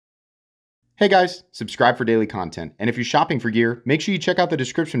Hey guys, subscribe for daily content, and if you're shopping for gear, make sure you check out the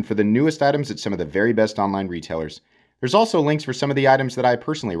description for the newest items at some of the very best online retailers. There's also links for some of the items that I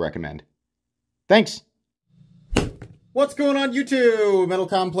personally recommend. Thanks! What's going on YouTube? Metal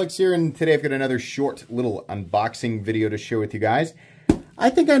Complex here, and today I've got another short little unboxing video to share with you guys.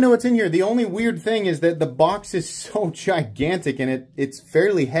 I think I know what's in here. The only weird thing is that the box is so gigantic and it's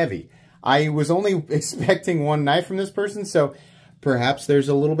fairly heavy. I was only expecting one knife from this person, so perhaps there's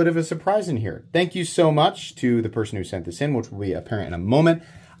a little bit of a surprise in here. Thank you so much to the person who sent this in, which will be apparent in a moment.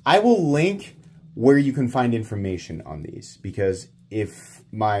 I will link where you can find information on these, because if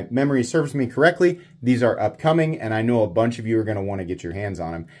my memory serves me correctly, these are upcoming, and I know a bunch of you are going to want to get your hands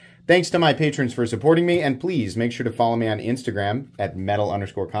on them. Thanks to my patrons for supporting me, and please make sure to follow me on Instagram at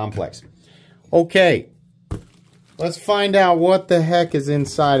metal_complex. Okay, let's find out what the heck is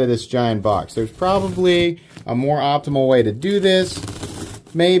inside of this giant box. There's probably a more optimal way to do this.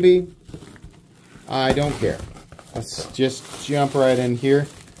 Maybe. I don't care. Let's just jump right in here.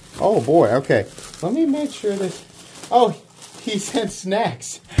 Oh boy, okay. Let me make sure this... Oh, he sent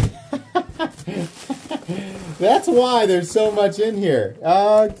snacks. That's why there's so much in here.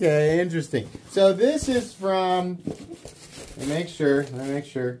 Okay, interesting. So this is from... Let me make sure.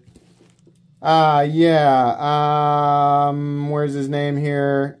 Where's his name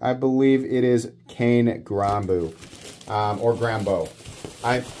here? I believe it is Grambeau, or Grambeau.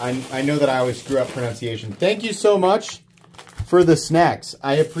 I know that I always screw up pronunciation. Thank you so much for the snacks.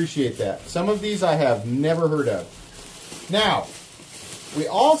 I appreciate that. Some of these I have never heard of. Now, we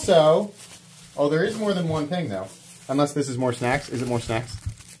also... Oh, there is more than one thing, though. Unless this is more snacks. Is it more snacks?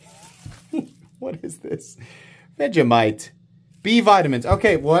 What is this? Vegemite. B vitamins.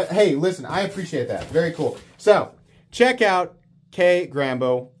 Okay, what? Hey, listen, I appreciate that. Very cool. So, check out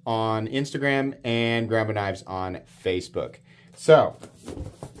Grambeau on Instagram and Grambeau Knives on Facebook. So,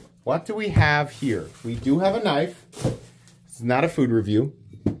 what do we have here? We do have a knife. This is not a food review.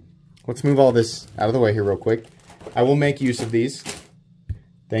 Let's move all this out of the way here real quick. I will make use of these.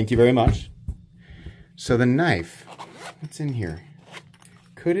 Thank you very much. So the knife, what's in here?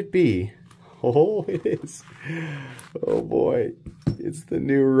 Could it be? Oh, it is. Oh boy, it's the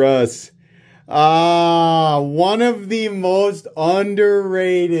new Russ. One of the most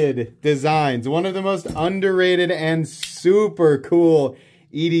underrated designs. One of the most underrated and super cool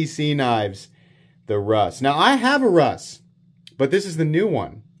EDC knives. The Russ. Now, I have a Russ, but this is the new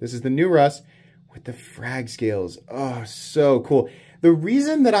one. This is the new Russ with the frag scales. Oh, so cool. The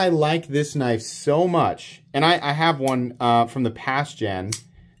reason that I like this knife so much, and I have one from the past gen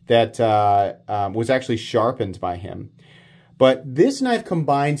that was actually sharpened by him, but this knife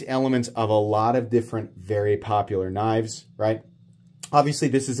combines elements of a lot of different very popular knives, right? Obviously,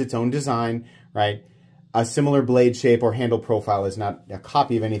 this is its own design, right? A similar blade shape or handle profile is not a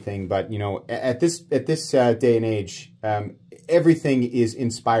copy of anything, but you know, at this day and age, everything is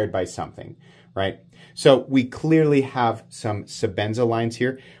inspired by something, right? So we clearly have some Sebenza lines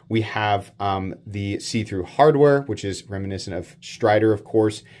here. We have the see-through hardware, which is reminiscent of Strider, of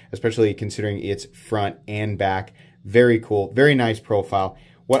course, especially considering its front and back. Very cool, very nice profile.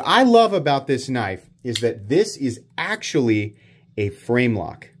 What I love about this knife is that this is actually a frame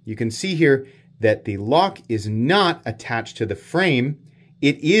lock. You can see here that the lock is not attached to the frame.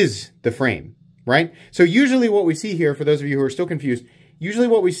 It is the frame, right? So usually what we see here, for those of you who are still confused, usually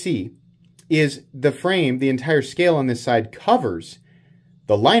what we see is the frame, the entire scale on this side covers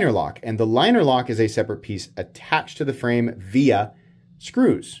the liner lock, and the liner lock is a separate piece attached to the frame via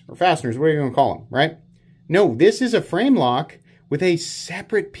screws or fasteners, whatever you want to call them, right? No, this is a frame lock with a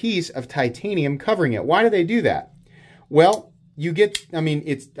separate piece of titanium covering it. Why do they do that? Well, you get, I mean,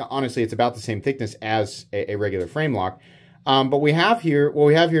 honestly, it's about the same thickness as a regular frame lock. But what we have here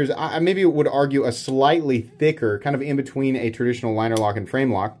is, maybe it would argue, a slightly thicker, kind of in between a traditional liner lock and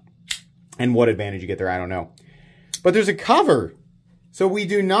frame lock. And what advantage you get there, I don't know. But there's a cover. So we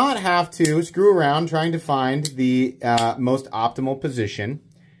do not have to screw around trying to find the most optimal position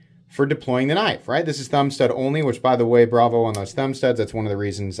for deploying the knife, right? This is thumb stud only, which, by the way, bravo on those thumb studs. That's one of the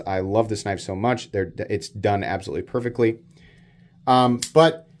reasons I love this knife so much. It's done absolutely perfectly.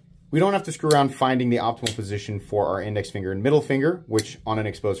 But we don't have to screw around finding the optimal position for our index finger and middle finger, which on an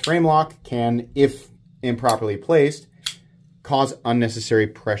exposed frame lock can, if improperly placed, cause unnecessary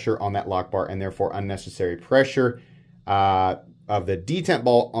pressure on that lock bar, and therefore unnecessary pressure of the detent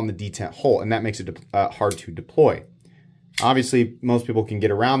ball on the detent hole, and that makes it hard to deploy. Obviously, most people can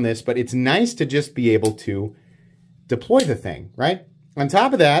get around this, but it's nice to just be able to deploy the thing, right? On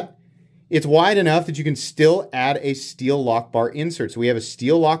top of that, it's wide enough that you can still add a steel lock bar insert. So we have a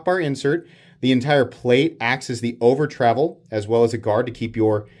steel lock bar insert. The entire plate acts as the over travel as well as a guard to keep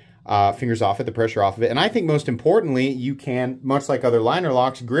your fingers off it, the pressure off of it. And I think most importantly, you can, much like other liner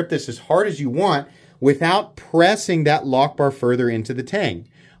locks, grip this as hard as you want without pressing that lock bar further into the tang.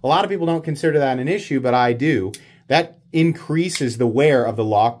 A lot of people don't consider that an issue, but I do. That increases the wear of the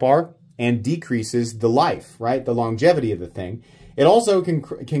lock bar and decreases the life, right? The longevity of the thing. It also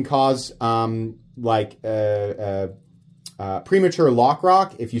can cause premature lock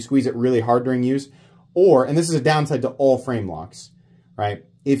rock if you squeeze it really hard during use, or, and this is a downside to all frame locks, right?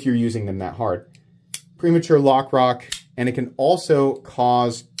 If you're using them that hard. Premature lock rock, and it can also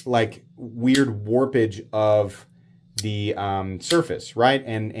cause like weird warpage of the surface, right?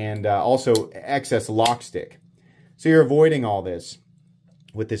 And also excess lock stick. So you're avoiding all this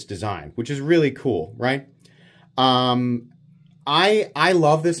with this design, which is really cool, right? I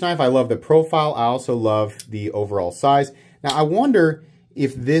love this knife. I love the profile. I also love the overall size. Now, I wonder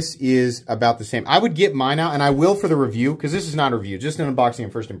if this is about the same. I would get mine out, and I will for the review, because this is not a review, just an unboxing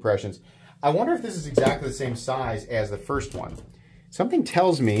and first impressions. I wonder if this is exactly the same size as the first one. Something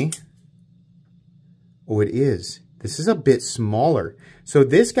tells me, oh, it is. This is a bit smaller. So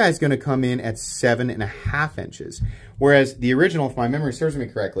this guy's going to come in at 7.5 inches, whereas the original, if my memory serves me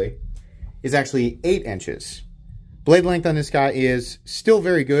correctly, is actually 8 inches. Blade length on this guy is still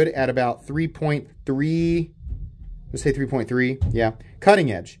very good at about 3.3, let's say 3.3, yeah.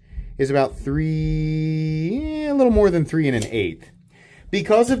 Cutting edge is about a little more than 3 1/8.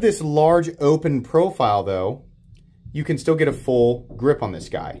 Because of this large open profile though, you can still get a full grip on this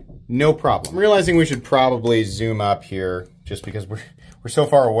guy. No problem. I'm realizing we should probably zoom up here just because we're so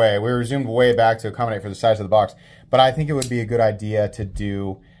far away. We were zoomed way back to accommodate for the size of the box, but I think it would be a good idea to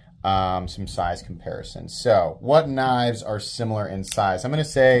do some size comparisons. So, what knives are similar in size? I'm going to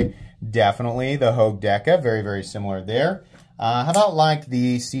say definitely the Hogue Deca, very, very similar there. How about like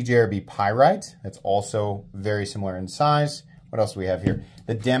the CJRB Pyrite? That's also very similar in size. What else do we have here?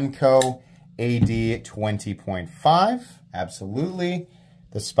 The Demco AD 20.5, absolutely.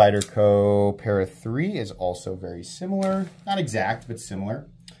 The Spyderco Para 3 is also very similar. Not exact, but similar.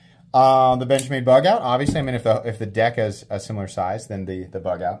 The Benchmade Bug Out, obviously. I mean, if the Deca is a similar size, then the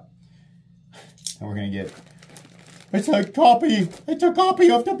Bug Out. And we're going to get, it's a copy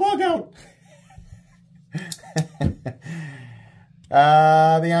of the Bug Out.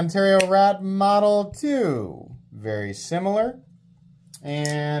 The Ontario Rat Model 2, very similar.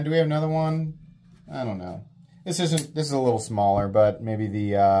 And do we have another one? I don't know. This is a little smaller, but maybe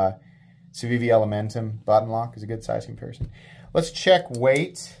the Civivi Elementum button lock is a good size comparison. Let's check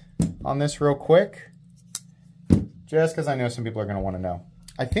weight on this real quick, just because I know some people are going to want to know.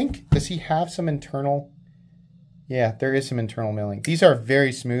 I think, does he have some internal? Yeah, there is some internal milling. These are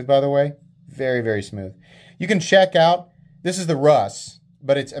very smooth, by the way. Very, very smooth. You can check out, this is the Russ,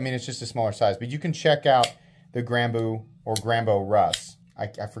 but it's just a smaller size, but you can check out the Grambeau or Grambeau Russ.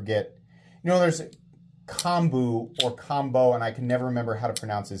 I forget. You know, there's Combo or Combo, and I can never remember how to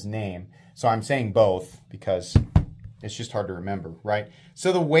pronounce his name. So I'm saying both because it's just hard to remember, right?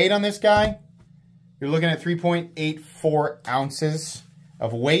 So the weight on this guy, you're looking at 3.84 ounces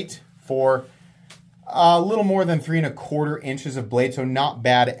of weight for a little more than 3 1/4 inches of blade, so not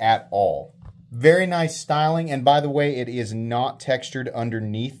bad at all. Very nice styling, and by the way, it is not textured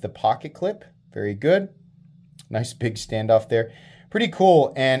underneath the pocket clip. Very good. Nice big standoff there. Pretty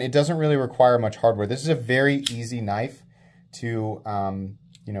cool, and it doesn't really require much hardware. This is a very easy knife to,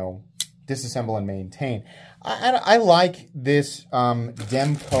 you know, disassemble and maintain. I like this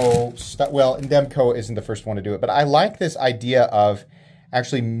Demco stuff. Well, Demco isn't the first one to do it, but I like this idea of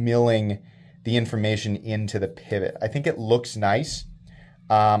actually milling the information into the pivot. I think it looks nice.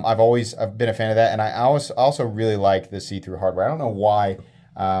 I've been a fan of that, and I also really like the see-through hardware. I don't know why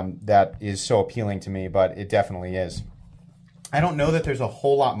that is so appealing to me, but it definitely is. I don't know that there's a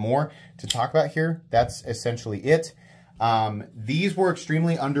whole lot more to talk about here. That's essentially it. These were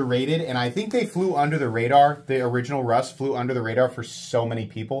extremely underrated, and I think they flew under the radar. The original Russ flew under the radar for so many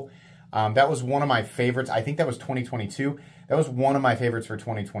people. That was one of my favorites. I think that was 2022. That was one of my favorites for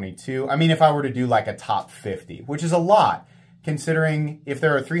 2022. I mean, if I were to do like a top 50, which is a lot, considering if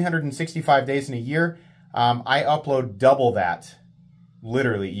there are 365 days in a year, I upload double that,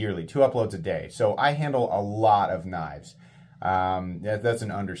 literally yearly, 2 uploads a day. So I handle a lot of knives. That's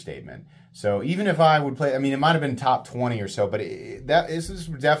an understatement. So even if I would play, I mean, it might have been top 20 or so, but this is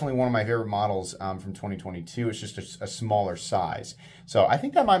definitely one of my favorite models from 2022. It's just a smaller size. So I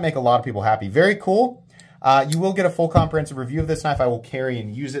think that might make a lot of people happy. Very cool. You will get a full comprehensive review of this knife. I will carry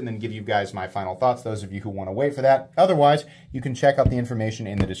and use it and then give you guys my final thoughts, those of you who want to wait for that. Otherwise, you can check out the information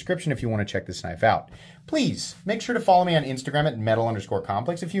in the description if you want to check this knife out. Please make sure to follow me on Instagram at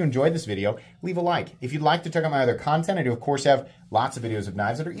metal_complex. If you enjoyed this video, leave a like. If you'd like to check out my other content, I do, of course, have lots of videos of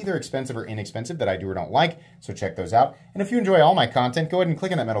knives that are either expensive or inexpensive that I do or don't like, so check those out. And if you enjoy all my content, go ahead and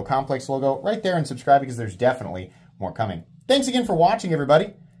click on that Metal Complex logo right there and subscribe because there's definitely more coming. Thanks again for watching,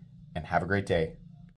 everybody, and have a great day.